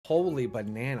Holy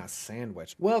banana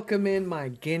sandwich. Welcome in my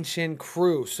Genshin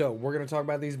crew. So we're going to talk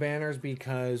about these banners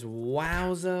because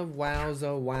wowza,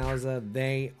 wowza, wowza,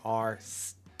 they are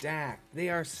stacked. They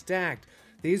are stacked.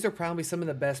 These are probably some of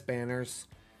the best banners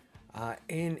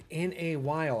in a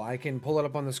while. I can pull it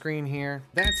up on the screen here.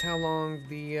 That's how long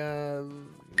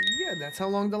that's how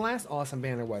long the last awesome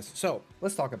banner was. So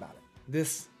let's talk about it.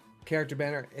 This character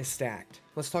banner is stacked.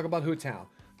 Let's talk about Hu Tao.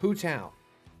 Hu Tao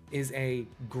is a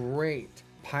great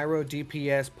pyro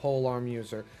DPS polearm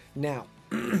user. Now,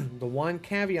 the one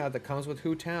caveat that comes with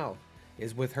Hu Tao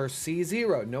is with her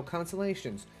C0, no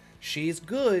constellations. She's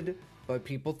good, but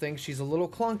people think she's a little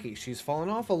clunky. She's fallen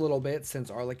off a little bit since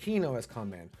Arlecchino has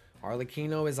come in.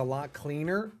 Arlecchino is a lot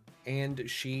cleaner, and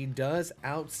she does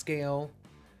outscale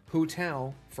Hu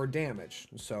Tao for damage.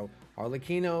 So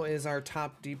Arlecchino is our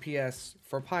top DPS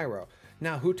for pyro.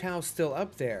 Now, Hu Tao's still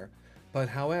up there, but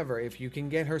however, if you can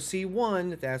get her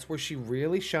C1, that's where she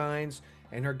really shines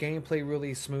and her gameplay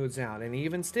really smooths out. And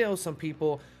even still, some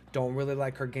people don't really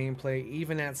like her gameplay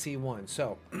even at C1.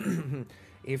 So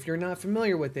if you're not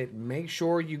familiar with it, make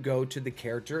sure you go to the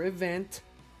character event,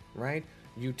 right?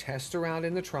 You test her out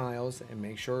in the trials and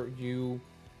make sure you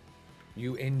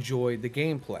enjoy the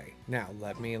gameplay. Now,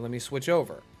 let me switch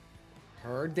over.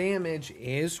 Her damage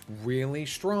is really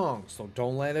strong, so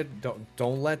don't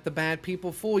let the bad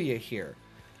people fool you here.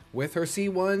 With her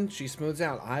C1, she smooths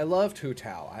out. I loved Hu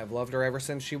Tao. I've loved her ever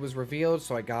since she was revealed,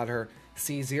 so I got her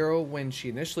C0 when she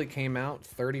initially came out.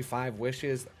 35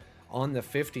 wishes on the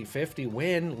 50-50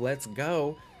 win. Let's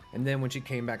go. And then when she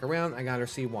came back around, I got her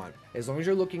C1. As long as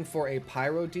you're looking for a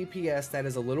pyro DPS that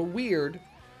is a little weird,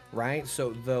 right?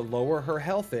 So the lower her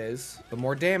health is, the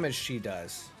more damage she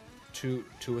does. To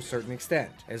a certain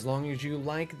extent. As long as you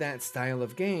like that style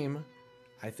of game,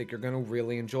 I think you're going to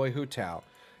really enjoy Hu Tao.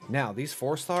 Now, these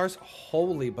 4 stars,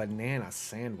 holy banana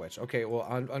sandwich. Okay, well,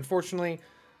 unfortunately,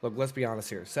 look, let's be honest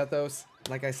here. Sethos,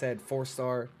 like I said,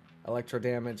 4-star, electro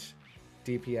damage,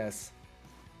 DPS.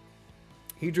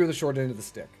 He drew the short end of the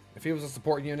stick. If he was a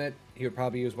support unit, he would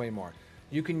probably use way more.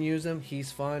 You can use him,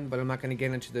 he's fun, but I'm not going to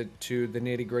get into the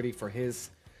nitty-gritty for his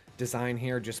design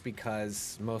here just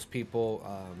because most people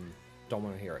don't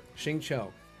want to hear it.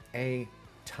 Xingqiu, a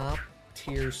top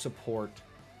tier support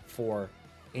for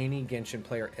any Genshin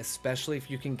player, especially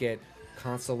if you can get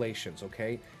constellations,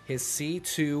 okay? His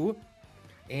C2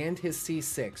 and his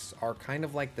C6 are kind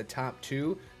of like the top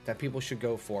 2 that people should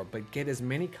go for, but get as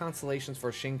many constellations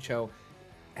for Xingqiu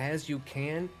as you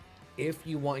can if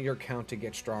you want your count to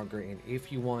get stronger and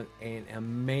if you want an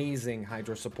amazing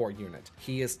Hydro support unit.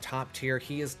 He is top tier.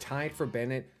 He is tied for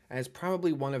Bennett as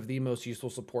probably one of the most useful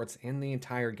supports in the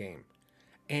entire game.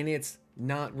 And it's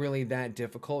not really that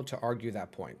difficult to argue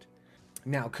that point.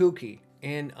 Now, Kuki,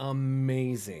 an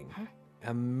amazing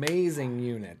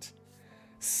unit.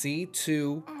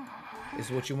 C2 is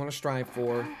what you want to strive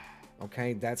for.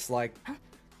 Okay, that's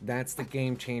the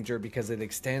game changer because it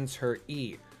extends her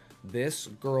E. This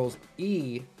girl's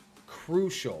E,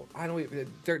 crucial.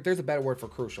 There's a better word for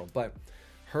crucial, but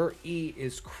her E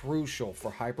is crucial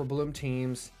for Hyperbloom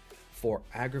teams, for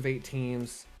Aggravate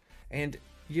teams, and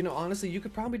you know, honestly, you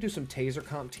could probably do some Taser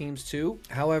comp teams too.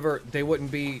 However, they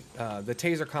wouldn't be, the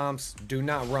Taser comps do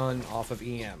not run off of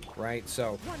EM, right?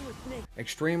 So,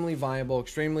 extremely viable,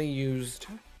 extremely used.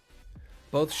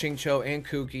 Both Xingqiu and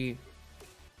Kuki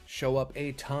show up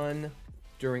a ton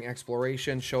during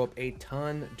exploration, show up a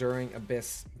ton during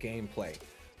Abyss gameplay.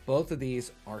 Both of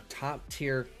these are top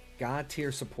tier, god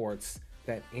tier supports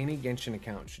that any Genshin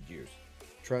account should use.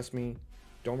 Trust me,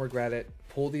 don't regret it.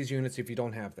 Pull these units if you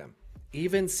don't have them.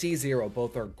 Even C0,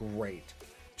 both are great.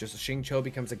 Just Xingqiu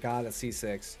becomes a god at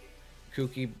C6.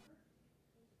 Kuki,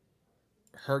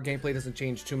 her gameplay doesn't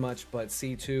change too much, but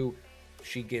C2,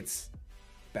 she gets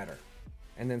better.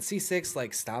 And then C6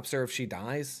 like stops her if she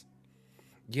dies.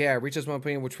 Yeah, reaches 1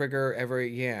 point will trigger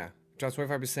drops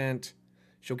 25%.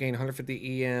 She'll gain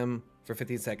 150 EM for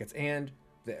 15 seconds. And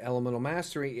the elemental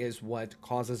mastery is what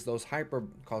causes the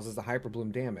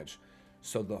hyperbloom damage.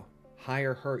 So the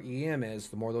higher her EM is,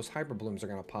 the more those hyperblooms are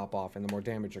going to pop off and the more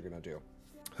damage you're going to do.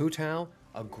 Hu Tao,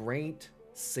 a great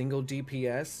single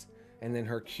DPS, and then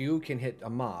her Q can hit a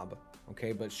mob,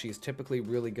 okay, but she's typically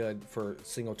really good for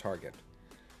single target.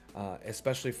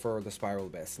 Especially for the Spiral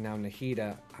Abyss. Now,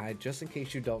 Nahida, just in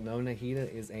case you don't know,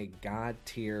 Nahida is a god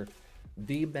tier,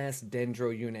 the best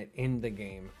Dendro unit in the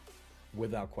game,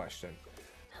 without question.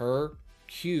 Her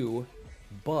Q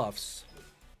buffs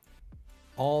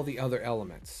all the other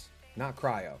elements, not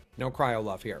cryo. No cryo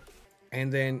love here.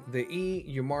 And then the E,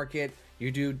 you mark it,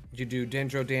 you do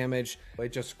Dendro damage,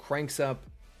 it just cranks up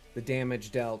the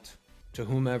damage dealt to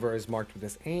whomever is marked with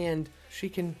this, and she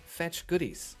can fetch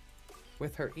goodies.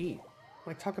 with her E.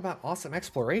 Like, talk about awesome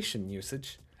exploration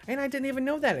usage. And I didn't even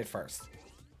know that at first.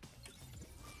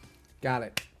 Got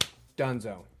it.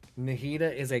 Dunzo.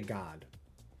 Nahida is a god.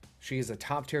 She is a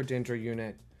top tier Dendra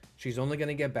unit. She's only going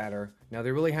to get better. Now,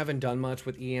 they really haven't done much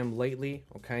with EM lately,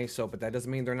 okay? So, but that doesn't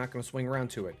mean they're not going to swing around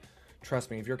to it. Trust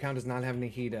me, if your account does not have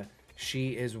Nahida, she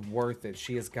is worth it.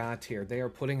 She is god tier. They are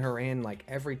putting her in like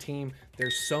every team.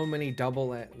 There's so many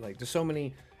there's so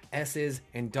many S's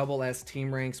and double S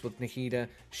team ranks with Nahida.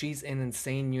 She's an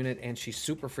insane unit and she's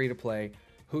super free to play.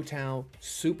 Hu Tao,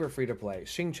 super free to play.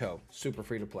 Xingqiu, super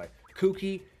free to play.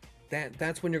 Kuki,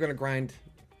 that's when you're gonna grind.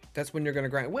 That's when you're gonna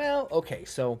grind. Well, okay,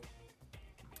 so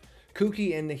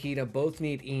Kuki and Nahida both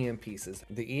need EM pieces.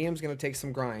 The EM's gonna take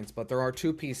some grinds, but there are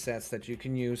 2-piece sets that you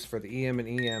can use for the EM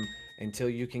and EM until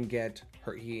you can get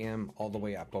her EM all the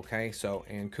way up, okay? So,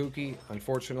 and Kuki,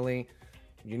 unfortunately,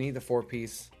 you need the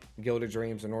 4-piece Gilded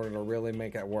Dreams in order to really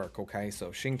make that work, okay? So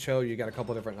Xingqiu, you got a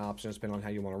couple different options depending on how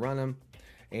you want to run them.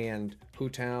 And Hu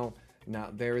Tao, now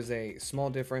there is a small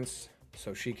difference.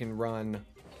 So she can run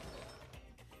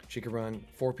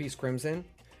 4-piece Crimson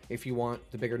if you want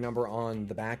the bigger number on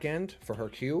the back end for her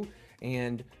Q.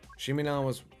 And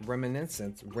Shiminawa's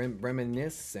Reminiscence,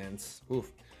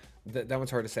 oof, that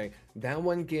one's hard to say. That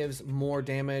one gives more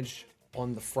damage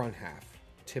on the front half,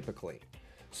 typically.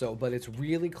 So, but it's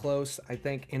really close. I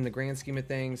think in the grand scheme of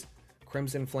things,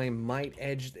 Crimson Flame might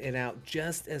edge it out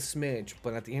just a smidge,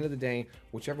 but at the end of the day,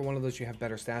 whichever one of those you have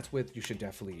better stats with, you should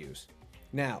definitely use.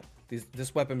 Now,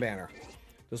 this weapon banner.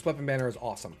 This weapon banner is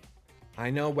awesome. I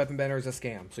know weapon banner is a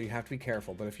scam, so you have to be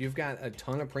careful, but if you've got a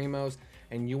ton of primos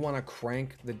and you want to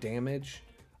crank the damage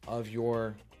of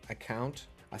your account,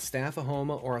 a Staff of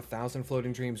Homa or 1,000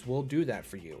 Floating Dreams will do that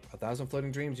for you. 1,000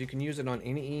 Floating Dreams, you can use it on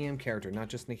any EM character, not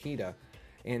just Nahida.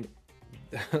 And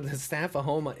the Staff of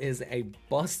Homa is a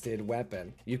busted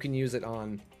weapon. You can use it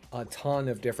on a ton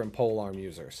of different polearm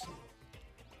users.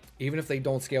 Even if they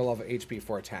don't scale off of HP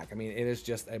for attack. I mean, it is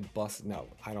just a bust. No,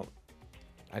 I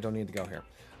don't need to go here.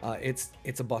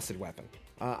 It's a busted weapon.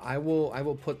 I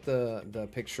will put the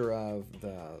picture of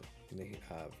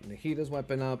Nahida's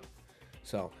weapon up.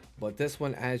 So, but this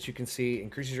one, as you can see,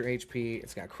 increases your HP.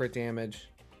 It's got crit damage.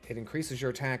 It increases your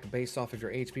attack based off of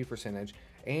your HP percentage.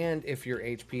 And if your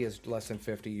HP is less than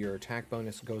 50, your attack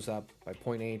bonus goes up by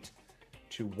 0.8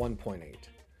 to 1.8.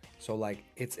 So like,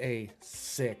 it's a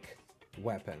sick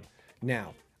weapon.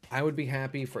 Now, I would be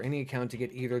happy for any account to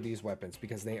get either of these weapons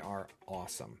because they are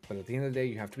awesome. But at the end of the day,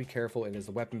 you have to be careful. It is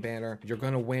the weapon banner. You're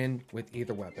going to win with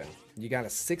either weapon. You got a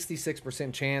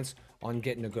 66% chance on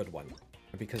getting a good one.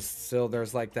 Because still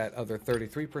there's like that other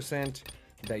 33%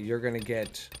 that you're going to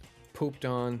get pooped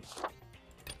on.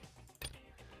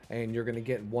 And you're going to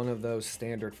get one of those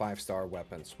standard 5-star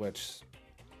weapons, which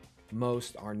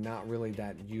most are not really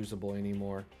that usable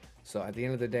anymore. So at the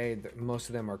end of the day, most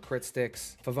of them are crit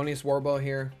sticks. Favonius Warbow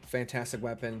here, fantastic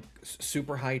weapon.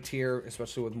 Super high tier,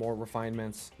 especially with more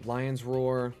refinements. Lion's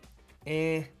Roar,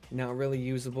 not really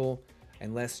usable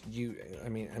unless you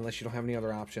don't have any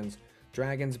other options.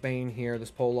 Dragon's Bane here,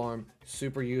 this polearm,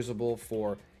 super usable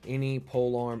for any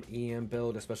polearm EM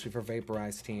build, especially for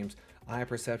vaporized teams. Eye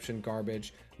Perception,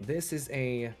 garbage. This is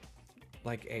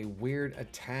like a weird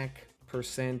attack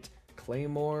percent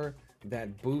claymore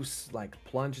that boosts like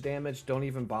plunge damage. Don't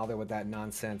even bother with that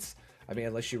nonsense. I mean,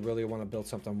 unless you really want to build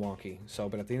something wonky. So,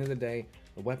 but at the end of the day,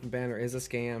 the weapon banner is a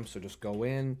scam. So just go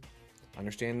in,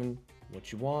 understanding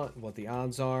what you want, what the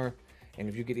odds are. And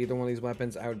if you get either one of these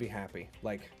weapons, I would be happy.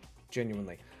 Like,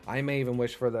 genuinely. I may even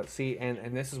wish for the,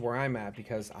 and this is where I'm at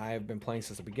because I've been playing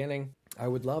since the beginning. I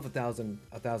would love 1,000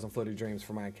 Floating Dreams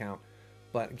for my account,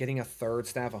 but getting a 3rd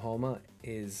Staff of Homa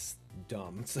is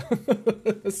dumb.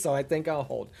 So I think I'll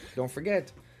hold. Don't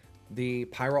forget, the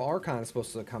Pyro Archon is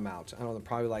supposed to come out. I don't know,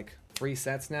 probably like 3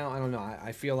 sets now. I don't know.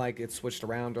 I feel like it's switched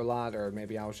around a lot, or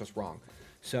maybe I was just wrong.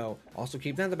 So also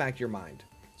keep that in the back of your mind.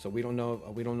 So we don't know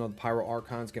the Pyro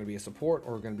Archon is going to be a support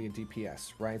or going to be a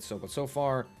DPS, right? So, but so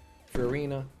far,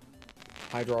 Fiorina,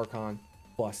 Hydra Archon,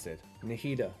 busted.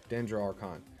 Nahida, Dendra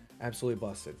Archon, absolutely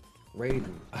busted.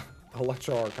 Raiden,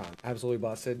 Electro Archon, absolutely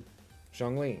busted.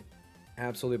 Zhongli,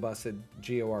 absolutely busted.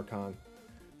 Geo Archon.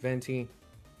 Venti,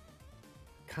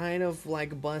 kind of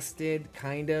like busted,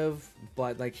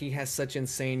 but like he has such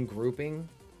insane grouping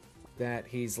that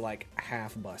he's like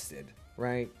half busted,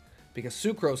 right? Because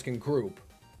Sucrose can group,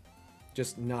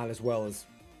 just not as well as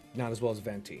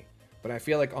Venti. But I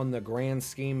feel like on the grand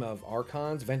scheme of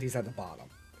Archons, Venti's at the bottom.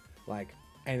 Like,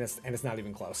 and it's not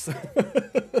even close.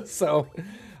 So,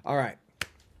 all right.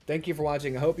 Thank you for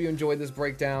watching. I hope you enjoyed this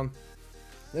breakdown.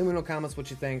 Let me know in the comments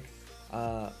what you think.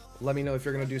 Let me know if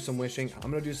you're going to do some wishing.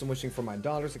 I'm going to do some wishing for my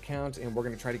daughter's account, and we're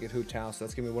going to try to get Hoot House. So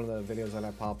that's going to be one of the videos that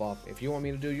I pop off. If you want me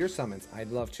to do your summons,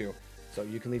 I'd love to. So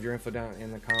you can leave your info down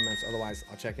in the comments. Otherwise,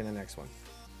 I'll check in the next one.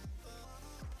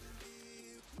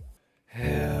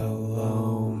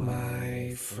 Hello,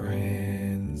 my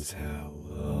friends.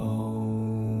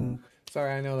 Hello.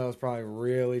 Sorry, I know that was probably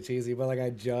really cheesy, but like I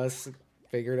just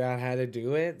figured out how to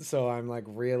do it. So I'm like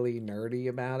really nerdy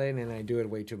about it, and I do it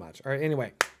way too much. All right,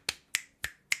 anyway.